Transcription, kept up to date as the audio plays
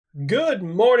Good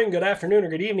morning, good afternoon, or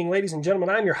good evening, ladies and gentlemen.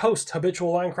 I'm your host,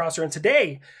 Habitual Linecrosser, and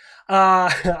today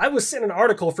I was sent an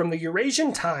article from the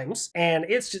Eurasian Times, and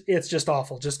it's just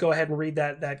awful. Just go ahead and read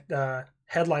that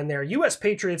headline there. U.S.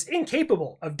 Patriots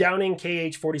incapable of downing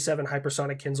KH-47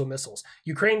 hypersonic Kinzhal missiles.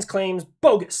 Ukraine's claims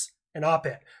bogus. An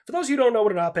op-ed. For those who don't know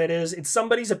what an op-ed is, it's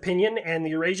somebody's opinion, and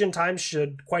the Eurasian Times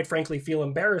should, quite frankly, feel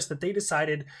embarrassed that they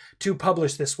decided to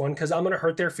publish this one, because I'm going to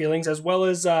hurt their feelings, as well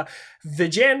as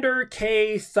Vijander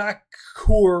K.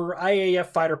 Thakur,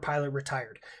 IAF fighter pilot,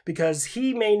 retired, because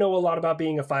he may know a lot about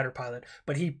being a fighter pilot,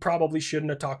 but he probably shouldn't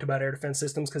have talked about air defense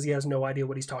systems because he has no idea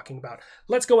what he's talking about.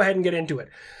 Let's go ahead and get into it.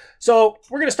 So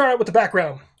we're going to start out with the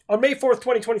background. On May 4th,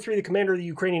 2023, the commander of the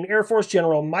Ukrainian Air Force,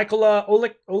 General Mykola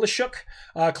Oleshchuk,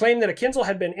 claimed that a Kinzhal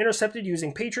had been intercepted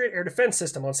using Patriot air defense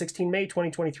system. On 16 May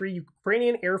 2023,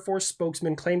 Ukrainian Air Force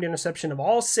spokesman claimed interception of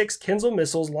all 6 Kinzhal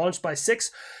missiles launched by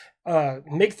 6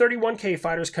 MiG-31K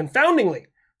fighters. Confoundingly,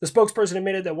 the spokesperson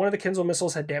admitted that one of the Kinzhal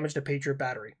missiles had damaged a Patriot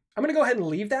battery. I'm going to go ahead and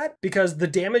leave that because the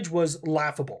damage was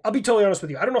laughable. I'll be totally honest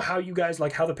with you. I don't know how you guys,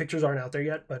 how the pictures aren't out there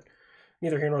yet, but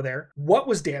neither here nor there. What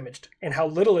was damaged and how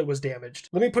little it was damaged.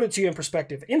 Let me put it to you in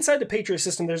perspective. Inside the Patriot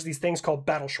system, there's these things called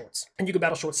battle shorts. And you can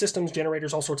battle short systems,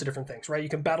 generators, all sorts of different things, right? You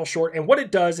can battle short. And what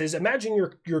it does is, imagine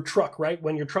your truck, right?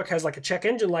 When your truck has like a check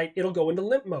engine light, it'll go into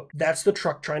limp mode. That's the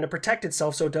truck trying to protect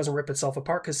itself so it doesn't rip itself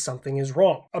apart because something is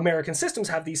wrong. American systems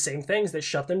have these same things that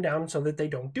shut them down so that they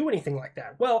don't do anything like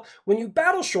that. Well, when you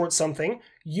battle short something,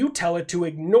 you tell it to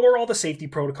ignore all the safety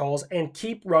protocols and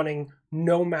keep running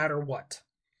no matter what.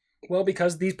 Well,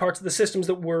 because these parts of the systems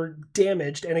that were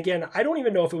damaged, and again, I don't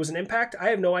even know if it was an impact. I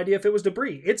have no idea if it was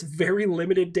debris. It's very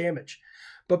limited damage.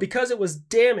 But because it was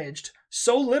damaged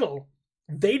so little,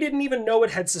 they didn't even know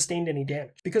it had sustained any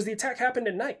damage because the attack happened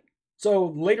at night. So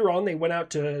later on, they went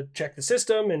out to check the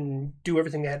system and do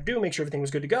everything they had to do, make sure everything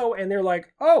was good to go. And they're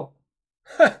like, oh,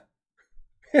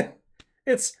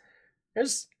 there's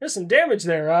some damage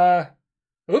there.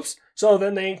 Oops. So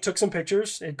then they took some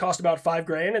pictures. It cost about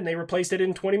 $5,000 and they replaced it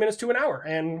in 20 minutes to an hour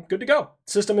and good to go.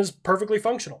 System is perfectly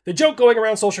functional. The joke going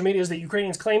around social media is that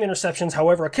Ukrainians claim interceptions.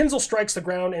 However, a Kinzhal strikes the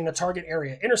ground in the target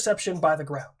area. Interception by the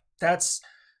ground.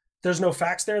 There's no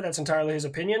facts there. That's entirely his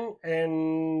opinion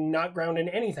and not grounded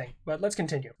in anything. But let's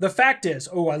continue. The fact is,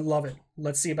 oh, I love it.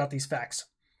 Let's see about these facts.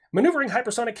 Maneuvering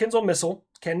hypersonic Kinzhal missile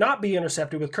cannot be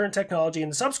intercepted with current technology. In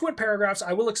the subsequent paragraphs,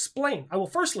 I will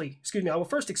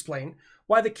first explain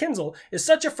why the Kinzhal is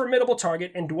such a formidable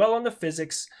target and dwell on the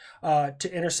physics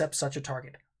to intercept such a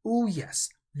target. Ooh, yes,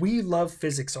 we love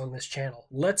physics on this channel.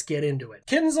 Let's get into it.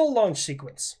 Kinzhal launch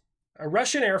sequence. A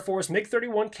Russian Air Force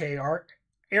MiG-31K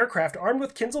aircraft armed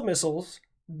with Kinzhal missiles,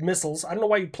 I don't know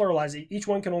why you pluralize it, each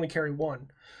one can only carry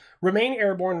one, remain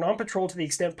airborne and on patrol to the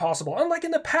extent possible, unlike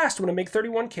in the past when a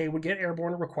MiG-31K would get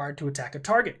airborne and required to attack a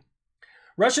target.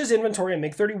 Russia's inventory of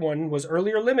MiG-31 was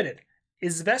earlier limited.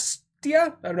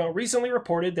 Recently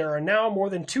reported there are now more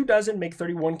than 24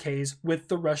 MiG-31Ks with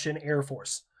the Russian Air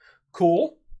Force.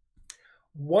 Cool.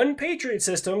 One Patriot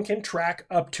system can track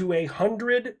up to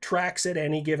 100 tracks at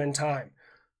any given time.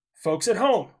 Folks at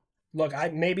home, look,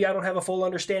 maybe I don't have a full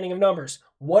understanding of numbers.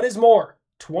 What is more,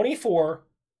 24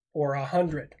 or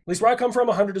 100? At least where I come from,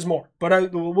 100 is more.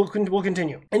 But we'll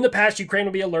continue. In the past, Ukraine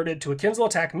will be alerted to a Kinzhal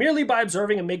attack merely by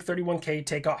observing a MiG-31K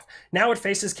take off. Now it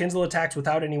faces Kinzhal attacks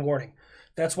without any warning.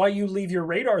 That's why you leave your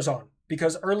radars on,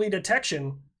 because early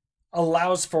detection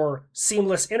allows for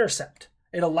seamless intercept.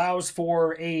 It allows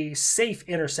for a safe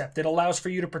intercept. It allows for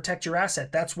you to protect your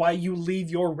asset. That's why you leave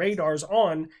your radars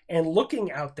on and looking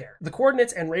out there. The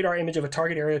coordinates and radar image of a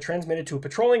target area transmitted to a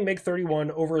patrolling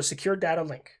MiG-31 over a secure data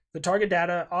link. The target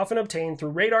data, often obtained through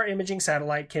radar imaging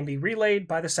satellite, can be relayed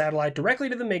by the satellite directly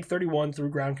to the MiG-31 through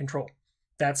ground control.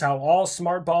 That's how all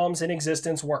smart bombs in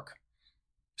existence work.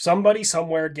 Somebody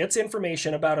somewhere gets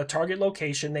information about a target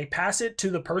location, they pass it to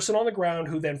the person on the ground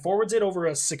who then forwards it over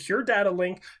a secure data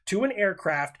link to an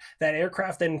aircraft. That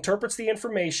aircraft then interprets the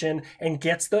information and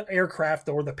gets the aircraft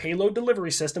or the payload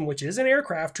delivery system, which is an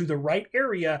aircraft, to the right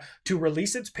area to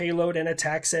release its payload and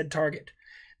attack said target.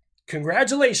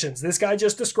 Congratulations, this guy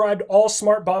just described all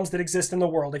smart bombs that exist in the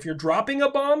world. If you're dropping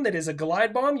a bomb that is a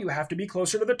glide bomb, you have to be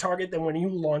closer to the target than when you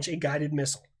launch a guided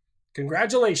missile.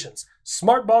 Congratulations,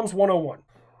 Smart Bombs 101.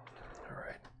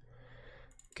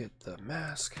 Get the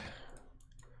mask,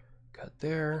 cut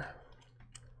there,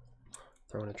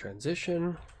 throw in a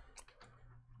transition,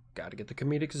 gotta get the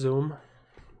comedic zoom.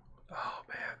 Oh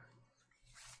man.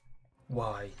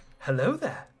 Why, hello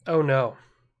there. Oh no,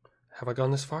 have I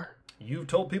gone this far? You've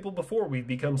told people before we've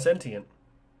become sentient.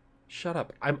 Shut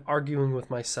up, I'm arguing with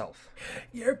myself.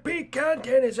 Your peak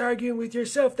content is arguing with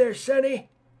yourself there, Sonny.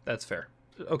 That's fair.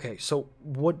 Okay, so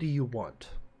what do you want?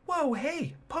 Whoa,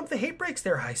 hey, pump the hate brakes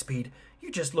there, High Speed. You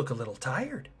just look a little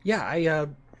tired. Yeah, I,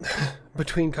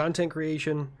 between content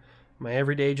creation, my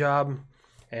everyday job,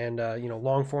 and,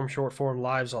 long form, short form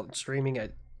lives on streaming,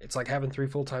 it's like having 3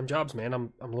 full-time jobs, man.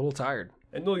 I'm a little tired.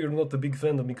 I know you're not a big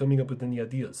fan of me coming up with any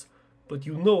ideas, but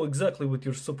you know exactly what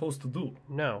you're supposed to do.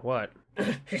 No, what?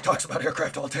 He talks about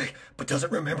aircraft all day, but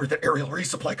doesn't remember that aerial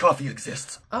resupply coffee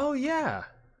exists. Oh, yeah.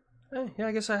 Yeah,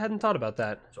 I guess I hadn't thought about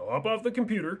that. So hop off the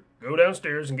computer, go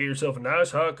downstairs and get yourself a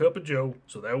nice hot cup of joe,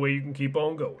 so that way you can keep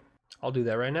on going. I'll do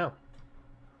that right now.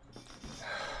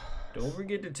 Don't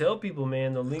forget to tell people,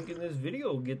 man, the link in this video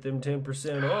will get them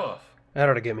 10% off. That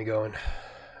ought to get me going.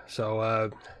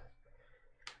 So,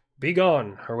 be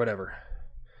gone, or whatever.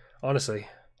 Honestly,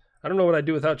 I don't know what I'd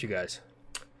do without you guys.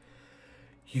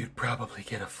 You'd probably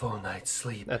get a full night's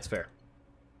sleep. That's fair.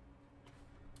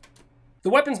 The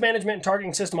weapons management and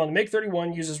targeting system on the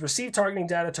MiG-31 uses received targeting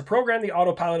data to program the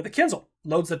autopilot of the Kinzhal,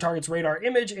 loads the target's radar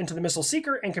image into the missile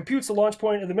seeker, and computes the launch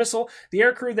point of the missile. The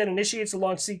aircrew then initiates the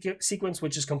launch sequence,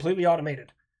 which is completely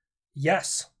automated.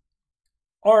 Yes.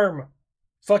 Arm.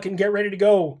 Fucking get ready to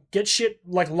go. Get shit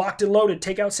like locked and loaded.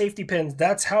 Take out safety pins.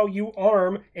 That's how you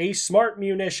arm a smart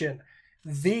munition.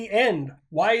 The end.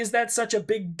 Why is that such a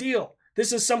big deal?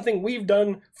 This is something we've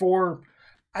done for,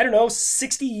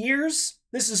 60 years?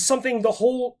 This is something the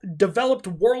whole developed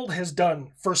world has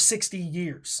done for 60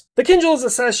 years. The Kinzhal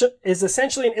is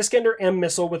essentially an Iskander-M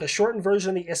missile with a shortened version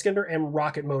of the Iskander-M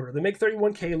rocket motor. The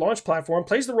MiG-31K launch platform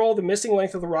plays the role of the missing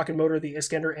length of the rocket motor of the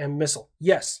Iskander-M missile.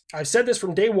 Yes, I've said this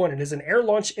from day one. It is an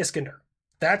air-launched Iskander.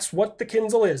 That's what the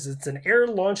Kinzhal is. It's an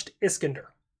air-launched Iskander.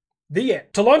 The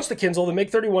end. To launch the Kinzhal, the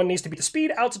MiG-31 needs to be the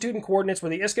speed, altitude, and coordinates where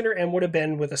the Iskander-M would have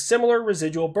been with a similar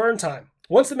residual burn time.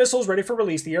 Once the missile is ready for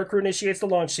release, the aircrew initiates the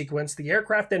launch sequence. The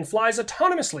aircraft then flies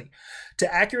autonomously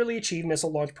to accurately achieve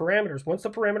missile launch parameters. Once the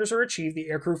parameters are achieved, the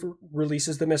aircrew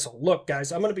releases the missile. Look,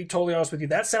 guys, I'm going to be totally honest with you.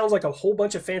 That sounds like a whole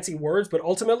bunch of fancy words, but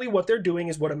ultimately what they're doing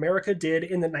is what America did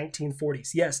in the 1940s.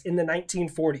 Yes, in the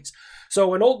 1940s.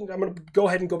 So I'm going to go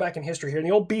ahead and go back in history here. In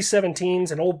the old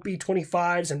B-17s and old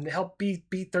B-25s and help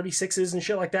B-36s and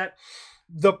shit like that,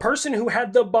 the person who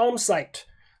had the bomb sight,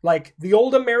 like the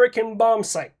old American bomb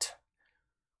sight,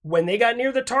 when they got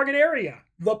near the target area,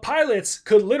 the pilots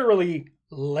could literally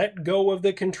let go of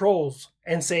the controls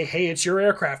and say, hey, it's your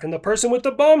aircraft. And the person with the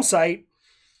bomb sight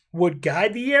would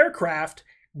guide the aircraft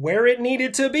where it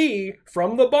needed to be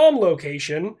from the bomb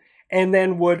location and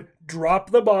then would drop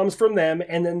the bombs from them,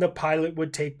 and then the pilot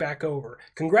would take back over.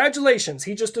 Congratulations,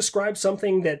 he just described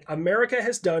something that America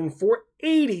has done for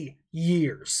 80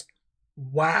 years.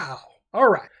 Wow. All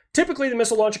right. Typically, the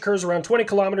missile launch occurs around 20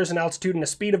 kilometers in altitude and a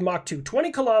speed of Mach 2.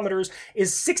 20 kilometers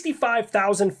is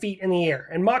 65,000 feet in the air.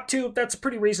 And Mach 2, that's a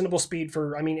pretty reasonable speed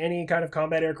for, any kind of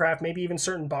combat aircraft, maybe even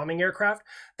certain bombing aircraft.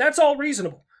 That's all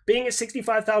reasonable, being at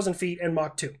 65,000 feet and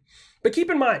Mach 2. But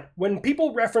keep in mind, when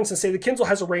people reference and say the Kinzhal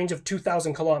has a range of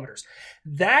 2,000 kilometers,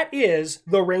 that is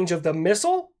the range of the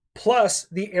missile plus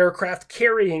the aircraft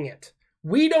carrying it.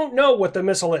 We don't know what the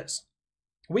missile is.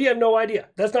 We have no idea.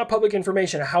 That's not public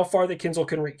information of how far the Kinzhal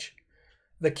can reach.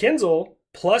 The Kinzhal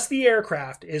plus the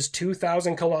aircraft is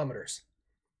 2,000 kilometers.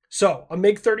 So a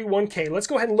MiG-31K, let's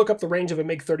go ahead and look up the range of a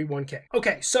MiG-31K.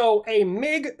 Okay, so a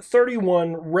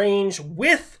MiG-31 range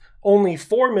with only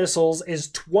 4 missiles is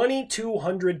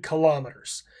 2,200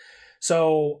 kilometers.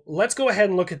 So let's go ahead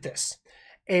and look at this.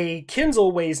 A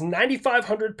Kinzhal weighs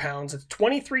 9,500 pounds, it's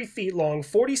 23 feet long,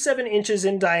 47 inches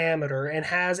in diameter, and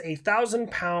has a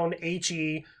 1,000-pound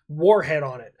HE warhead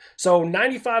on it. So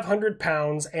 9,500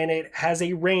 pounds, and it has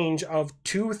a range of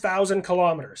 2,000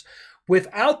 kilometers.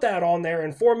 Without that on there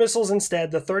and 4 missiles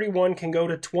instead, the 31 can go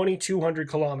to 2,200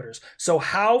 kilometers. So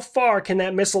how far can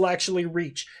that missile actually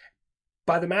reach?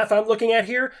 By the math I'm looking at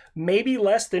here, maybe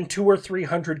less than 200 or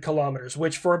 300 kilometers,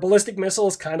 which for a ballistic missile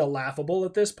is kind of laughable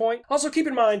at this point. Also keep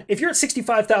in mind, if you're at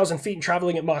 65,000 feet and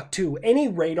traveling at Mach 2, any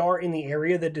radar in the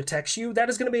area that detects you, that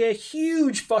is going to be a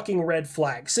huge fucking red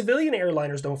flag. Civilian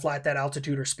airliners don't fly at that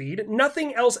altitude or speed.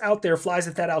 Nothing else out there flies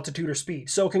at that altitude or speed.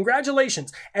 So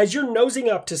congratulations, as you're nosing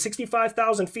up to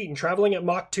 65,000 feet and traveling at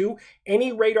Mach 2,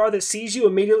 any radar that sees you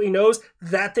immediately knows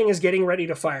that thing is getting ready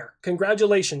to fire.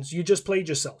 Congratulations, you just played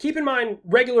yourself. Keep in mind,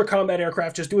 regular combat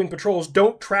aircraft just doing patrols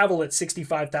don't travel at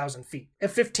 65,000 feet.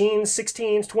 F-15s,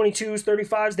 16s, 22s,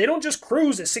 35s, they don't just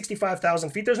cruise at 65,000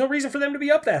 feet. There's no reason for them to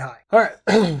be up that high. All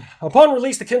right. Upon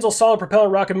release, the Kinzhal's solid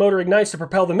propellant rocket motor ignites to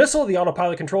propel the missile. The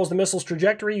autopilot controls the missile's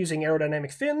trajectory using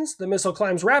aerodynamic fins. The missile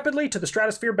climbs rapidly to the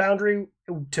stratosphere boundary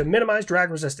to minimize drag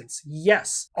resistance.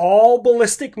 Yes, all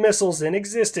ballistic missiles in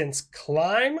existence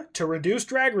climb to reduce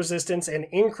drag resistance and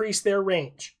increase their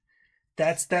range.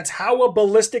 That's how a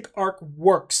ballistic arc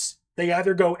works. They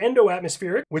either go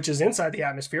endo-atmospheric, which is inside the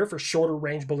atmosphere for shorter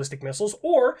range ballistic missiles,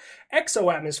 or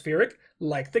exo-atmospheric,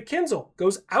 like the Kinzhal,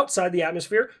 goes outside the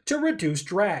atmosphere to reduce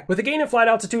drag. With a gain in flight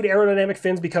altitude, aerodynamic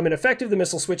fins become ineffective. The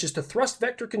missile switches to thrust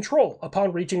vector control.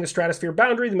 Upon reaching the stratosphere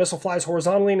boundary, the missile flies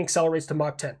horizontally and accelerates to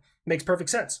Mach 10. Makes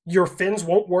perfect sense. Your fins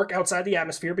won't work outside the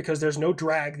atmosphere because there's no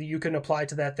drag that you can apply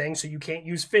to that thing, so you can't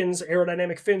use fins,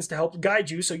 aerodynamic fins, to help guide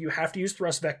you, so you have to use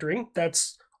thrust vectoring.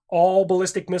 That's all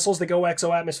ballistic missiles that go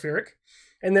exo-atmospheric,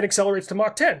 and then accelerates to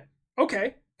Mach 10.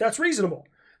 Okay, that's reasonable.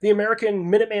 The American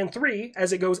Minuteman III,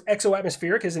 as it goes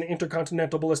exo-atmospheric as an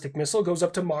intercontinental ballistic missile, goes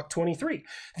up to Mach 23.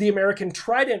 The American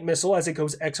Trident missile, as it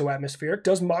goes exo-atmospheric,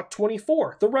 does Mach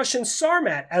 24. The Russian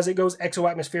Sarmat, as it goes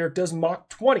exo-atmospheric, does Mach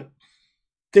 20.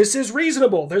 This is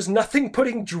reasonable. There's nothing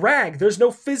putting drag. There's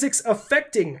no physics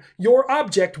affecting your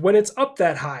object when it's up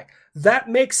that high. That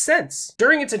makes sense.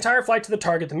 During its entire flight to the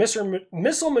target, the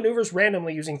missile maneuvers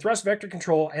randomly using thrust vector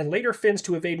control and later fins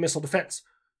to evade missile defense.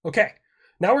 Okay,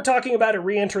 now we're talking about it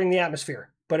re-entering the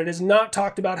atmosphere, but it is not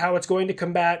talked about how it's going to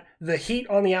combat the heat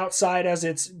on the outside as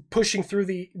it's pushing through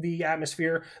the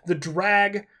atmosphere, the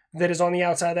drag that is on the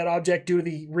outside of that object due to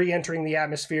the re-entering the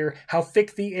atmosphere, how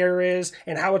thick the air is,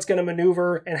 and how it's going to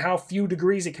maneuver, and how few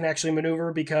degrees it can actually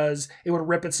maneuver because it would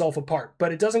rip itself apart.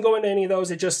 But it doesn't go into any of those.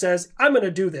 It just says, I'm going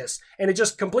to do this. And it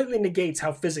just completely negates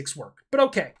how physics work. But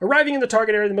okay. Arriving in the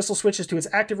target area, the missile switches to its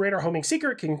active radar homing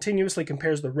seeker. It continuously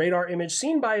compares the radar image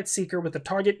seen by its seeker with the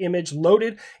target image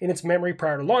loaded in its memory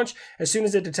prior to launch. As soon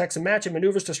as it detects a match, it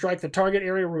maneuvers to strike the target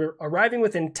area, arriving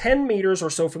within 10 meters or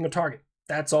so from the target.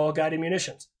 That's all guided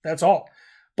munitions. That's all.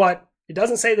 But it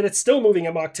doesn't say that it's still moving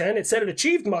at Mach 10. It said it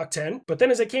achieved Mach 10, but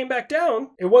then as it came back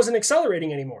down, it wasn't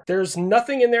accelerating anymore. There's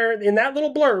nothing in there in that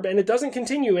little blurb, and it doesn't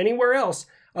continue anywhere else,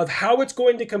 of how it's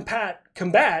going to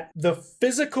combat the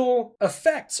physical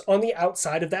effects on the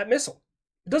outside of that missile.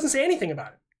 It doesn't say anything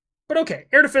about it. But okay,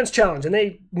 air defense challenge, and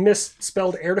they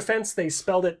misspelled air defense. They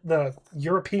spelled it the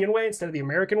European way instead of the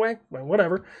American way. Well,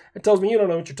 whatever. It tells me you don't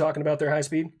know what you're talking about there, high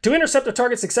speed. To intercept a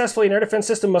target successfully, an air defense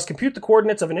system must compute the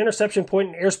coordinates of an interception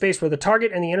point in airspace where the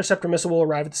target and the interceptor missile will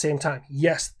arrive at the same time.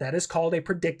 Yes, that is called a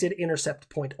predicted intercept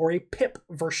point, or a PIP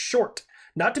for short.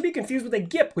 Not to be confused with a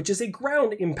GIP, which is a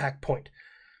ground impact point.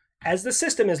 As the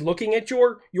system is looking at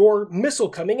your missile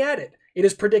coming at it, it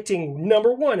is predicting,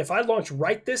 number one, if I launch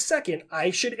right this second,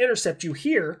 I should intercept you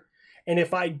here. And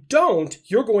if I don't,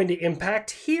 you're going to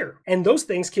impact here. And those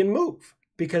things can move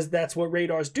because that's what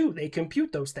radars do. They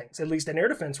compute those things. At least an air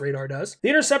defense radar does. The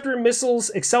interceptor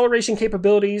missile's acceleration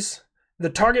capabilities, the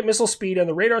target missile speed, and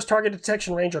the radar's target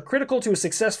detection range are critical to a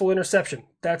successful interception.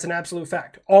 That's an absolute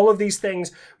fact. All of these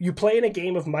things, you play in a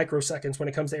game of microseconds when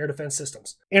it comes to air defense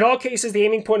systems. In all cases, the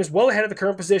aiming point is well ahead of the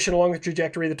current position along the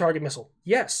trajectory of the target missile.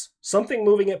 Yes, something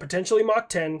moving at potentially Mach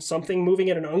 10, something moving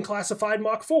at an unclassified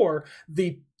Mach 4,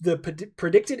 the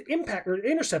predicted impact or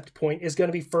intercept point is going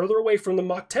to be further away from the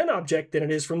Mach 10 object than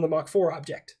it is from the Mach 4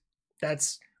 object.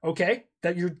 That's okay?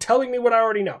 That you're telling me what I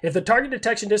already know. If the target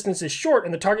detection distance is short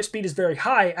and the target speed is very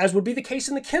high, as would be the case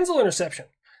in the Kinzhal interception,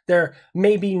 there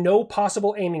may be no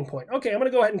possible aiming point. Okay, I'm going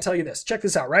to go ahead and tell you this. Check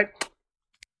this out, right?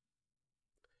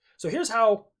 So here's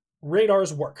how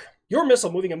radars work. Your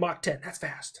missile moving at Mach 10, that's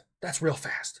fast. That's real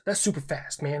fast. That's super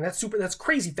fast, man. That's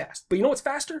crazy fast. But you know what's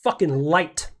faster? Fucking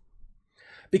light.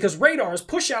 Because radars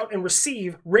push out and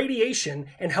receive radiation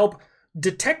and help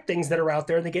detect things that are out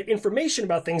there, and they get information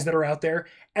about things that are out there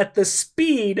at the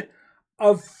speed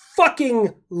of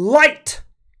fucking light.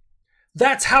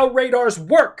 That's how radars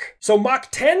work. So Mach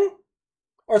 10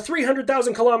 or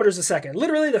 300,000 kilometers a second.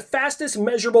 Literally the fastest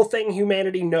measurable thing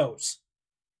humanity knows.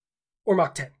 Or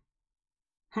Mach 10.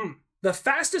 The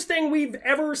fastest thing we've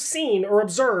ever seen or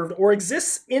observed or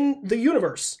exists in the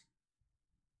universe.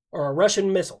 Or a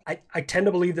Russian missile. I tend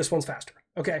to believe this one's faster.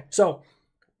 Okay, so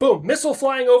boom, missile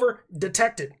flying over,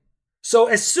 detected. So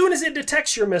as soon as it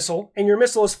detects your missile, and your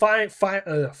missile is flying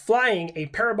a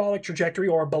parabolic trajectory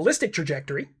or a ballistic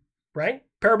trajectory, right?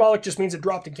 Parabolic just means it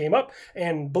dropped and came up,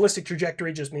 and ballistic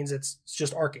trajectory just means it's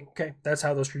just arcing, okay? That's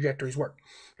how those trajectories work.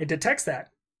 It detects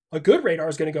that. A good radar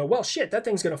is going to go, well, shit, that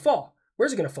thing's going to fall.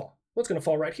 Where's it going to fall? Well, it's going to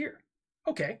fall right here.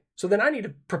 Okay, so then I need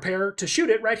to prepare to shoot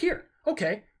it right here.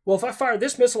 Okay, well, if I fire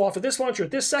this missile off of this launcher at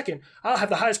this second, I'll have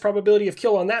the highest probability of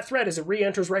kill on that threat as it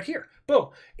re-enters right here. Boom.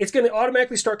 It's going to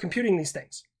automatically start computing these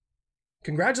things.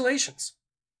 Congratulations.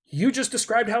 You just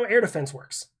described how air defense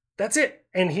works. That's it.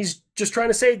 And he's just trying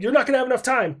to say, you're not going to have enough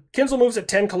time. Kinzhal moves at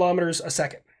 10 kilometers a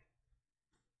second.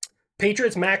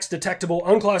 Patriot's max detectable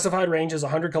unclassified range is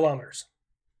 100 kilometers.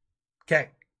 Okay.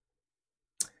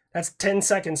 That's 10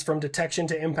 seconds from detection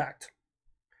to impact.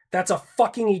 That's a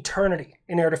fucking eternity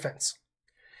in air defense.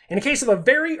 In a case of a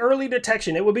very early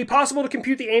detection, it would be possible to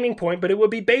compute the aiming point, but it would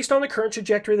be based on the current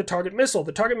trajectory of the target missile.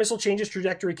 The target missile changes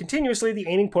trajectory continuously. The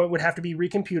aiming point would have to be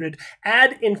recomputed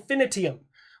ad infinitum,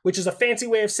 which is a fancy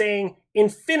way of saying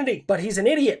infinity. But he's an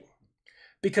idiot,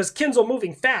 because Kinzel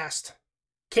moving fast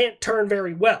can't turn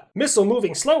very well. Missile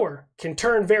moving slower can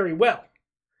turn very well.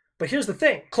 But here's the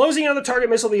thing. Closing in on the target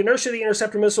missile, the inertia of the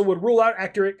interceptor missile would rule out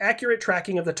accurate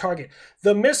tracking of the target.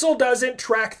 The missile doesn't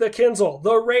track the Kinzel.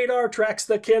 The radar tracks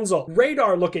the Kinzel.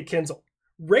 Radar look at Kinzel.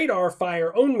 Radar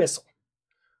fire own missile.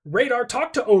 Radar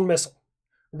talk to own missile.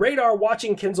 Radar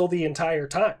watching Kinzel the entire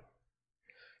time.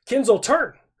 Kinzel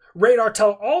turn. Radar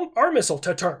tell our missile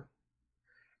to turn.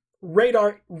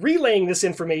 Radar relaying this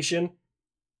information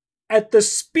at the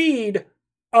speed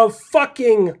of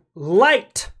fucking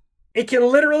light. It can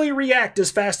literally react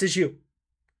as fast as you,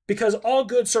 because all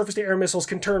good surface-to-air missiles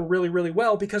can turn really, really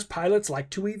well because pilots like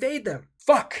to evade them.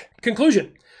 Fuck.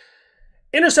 Conclusion.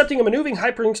 Intercepting a maneuvering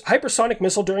hypersonic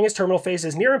missile during its terminal phase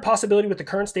is near impossibility with the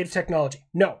current state of technology.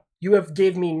 No, you have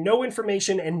gave me no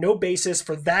information and no basis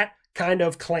for that kind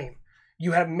of claim.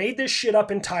 You have made this shit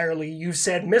up entirely. You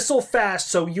said missile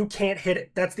fast so you can't hit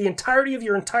it. That's the entirety of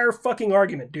your entire fucking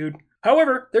argument, dude.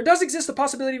 However, there does exist the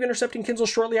possibility of intercepting Kinzel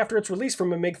shortly after its release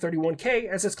from a MiG-31K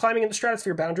as it's climbing in the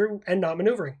stratosphere boundary and not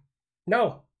maneuvering.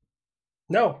 No.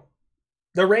 No.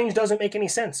 The range doesn't make any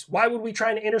sense. Why would we try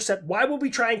and intercept? Why would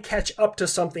we try and catch up to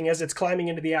something as it's climbing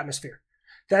into the atmosphere?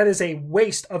 That is a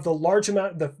waste of the large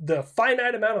amount, the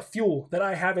finite amount of fuel that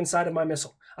I have inside of my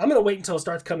missile. I'm going to wait until it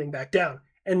starts coming back down,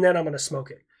 and then I'm going to smoke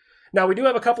it. Now, we do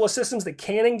have a couple of systems that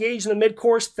can engage in the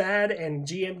mid-course. THAAD and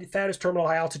GMD. THAAD is Terminal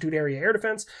High Altitude Area Air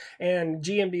Defense, and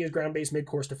GMD is Ground-Based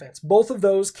Mid-Course Defense. Both of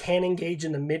those can engage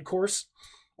in the mid-course,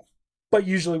 but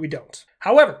usually we don't.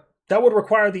 However, that would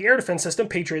require the air defense system,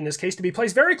 Patriot in this case, to be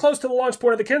placed very close to the launch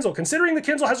point of the Kinzel, considering the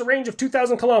Kinzel has a range of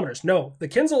 2,000 kilometers. No, the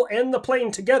Kinzel and the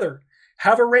plane together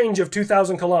have a range of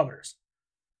 2,000 kilometers.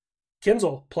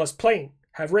 Kinzel plus plane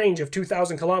have range of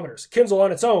 2,000 kilometers. Kinzel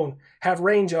on its own have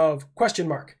range of ?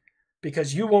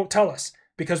 Because you won't tell us,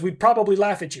 because we'd probably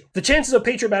laugh at you. The chances of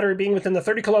Patriot battery being within the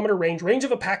 30-kilometer range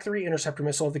of a PAC-3 interceptor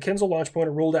missile of the Kinzel launch point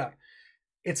are ruled out.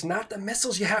 It's not the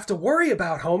missiles you have to worry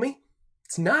about, homie.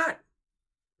 It's not.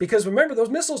 Because remember, those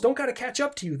missiles don't got to catch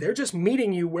up to you. They're just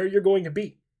meeting you where you're going to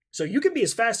be. So you can be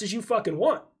as fast as you fucking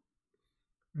want.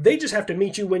 They just have to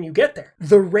meet you when you get there.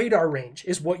 The radar range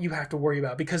is what you have to worry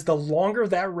about, because the longer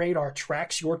that radar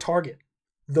tracks your target,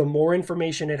 the more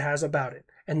information it has about it,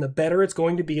 and the better it's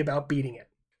going to be about beating it.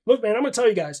 Look, man, I'm going to tell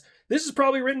you guys, this is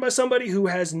probably written by somebody who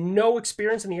has no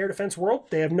experience in the air defense world.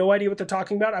 They have no idea what they're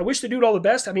talking about. I wish the dude all the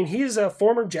best. I mean, he is a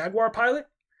former Jaguar pilot,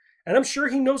 and I'm sure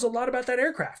he knows a lot about that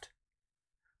aircraft.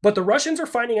 But the Russians are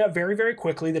finding out very, very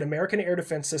quickly that American air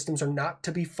defense systems are not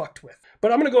to be fucked with.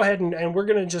 But I'm going to go ahead and we're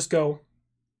going to just go.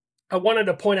 I wanted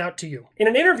to point out to you, in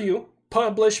an interview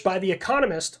published by The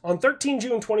Economist on 13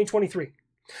 June 2023,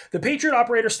 the Patriot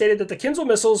operator stated that the Kinzel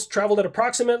missiles traveled at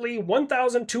approximately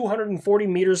 1,240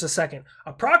 meters a second,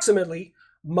 approximately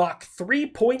Mach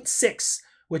 3.6,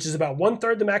 which is about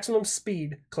 1/3 the maximum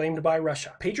speed claimed by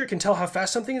Russia. Patriot can tell how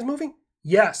fast something is moving?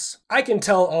 Yes, I can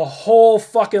tell a whole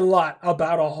fucking lot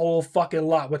about a whole fucking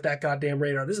lot with that goddamn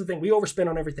radar. This is the thing, we overspend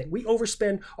on everything. We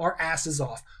overspend our asses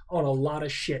off on a lot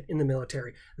of shit in the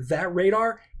military. That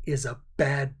radar is a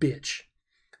bad bitch.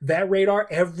 That radar,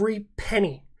 every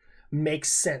penny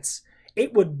makes sense.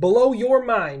 It would blow your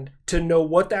mind to know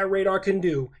what that radar can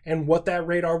do and what that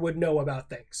radar would know about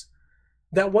things.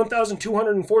 That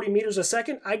 1,240 meters a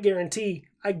second, I guarantee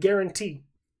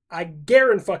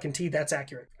that's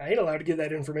accurate. I ain't allowed to give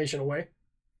that information away.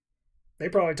 They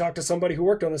probably talked to somebody who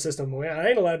worked on the system. I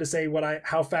ain't allowed to say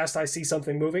how fast I see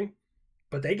something moving,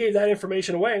 but they gave that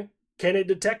information away. Can it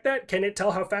detect that? Can it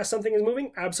tell how fast something is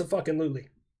moving? Absolutely.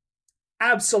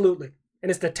 Absolutely. And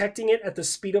it's detecting it at the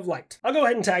speed of light. I'll go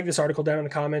ahead and tag this article down in the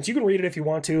comments. You can read it if you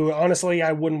want to. Honestly,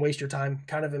 I wouldn't waste your time.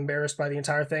 Kind of embarrassed by the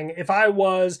entire thing. If I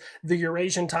was the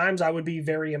Eurasian Times, I would be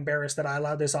very embarrassed that I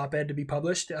allowed this op-ed to be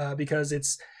published because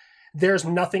there's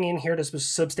nothing in here to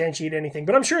substantiate anything.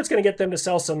 But I'm sure it's going to get them to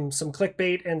sell some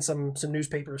clickbait and some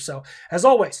newspapers. So as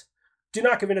always, do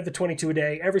not give in to the 22 a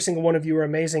day. Every single one of you are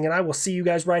amazing, and I will see you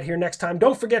guys right here next time.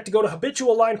 Don't forget to go to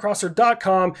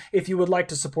habituallinecrosser.com if you would like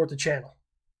to support the channel.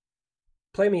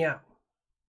 Play me out.